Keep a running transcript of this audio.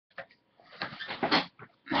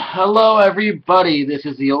Hello everybody, this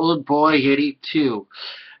is the Old Boy 82,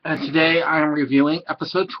 and today I am reviewing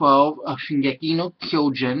episode 12 of Shingeki no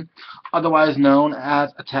Kyojin, otherwise known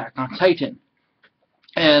as Attack on Titan.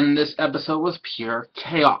 And this episode was pure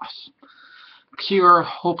chaos. Pure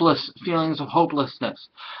hopeless feelings of hopelessness.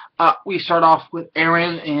 We start off with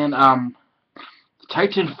Eren and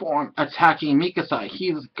Titan form attacking Mikasa.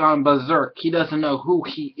 He's gone berserk. He doesn't know who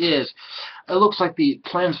he is. It looks like the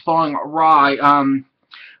plan's falling awry.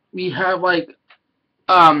 We have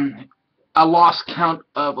a lost count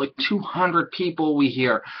of 200 people we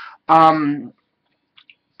hear.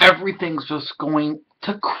 Everything's just going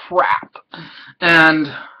to crap. And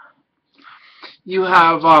you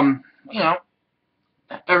have,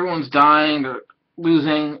 everyone's dying or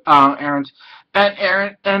losing, and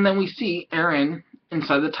then we see Eren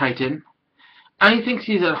inside the Titan. And he thinks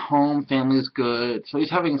he's at home, family's good, so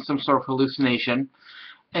he's having some sort of hallucination.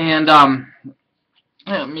 And,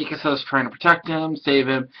 Mikasa's trying to protect him, save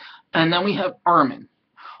him. And then we have Armin.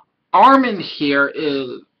 Armin here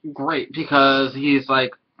is great because he's like,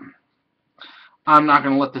 I'm not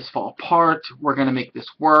going to let this fall apart. We're going to make this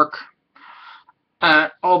work.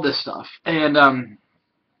 All this stuff. And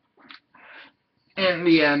in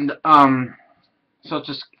the end, so it's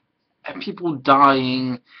just people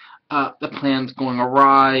dying, the plan's going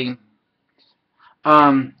awry.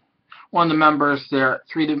 One of the members, their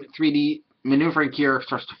 3D maneuvering gear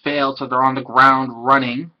starts to fail, so they're on the ground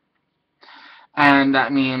running. And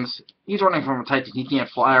that means he's running from a Titan. He can't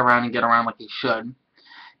fly around and get around like he should.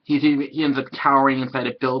 He ends up cowering inside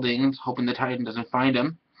of buildings, hoping the Titan doesn't find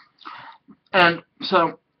him. And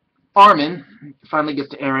so Armin finally gets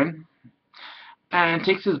to Eren and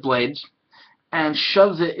takes his blades and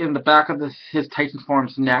shoves it in the back of his Titan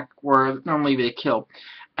form's neck, where normally they kill.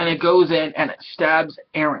 And it goes in and it stabs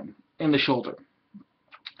Eren in the shoulder.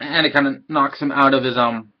 And it kind of knocks him out of his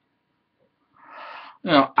out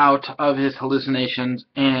of his hallucinations,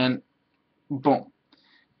 and boom,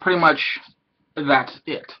 pretty much that's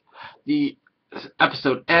it. The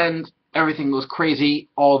episode ends, everything goes crazy,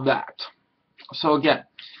 all that. So again,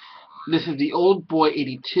 this is the Old Boy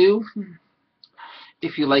 82.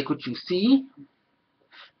 If you like what you see,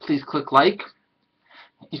 please click like.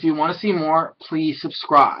 If you want to see more, please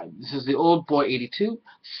subscribe. This is the Old Boy 82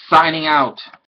 signing out.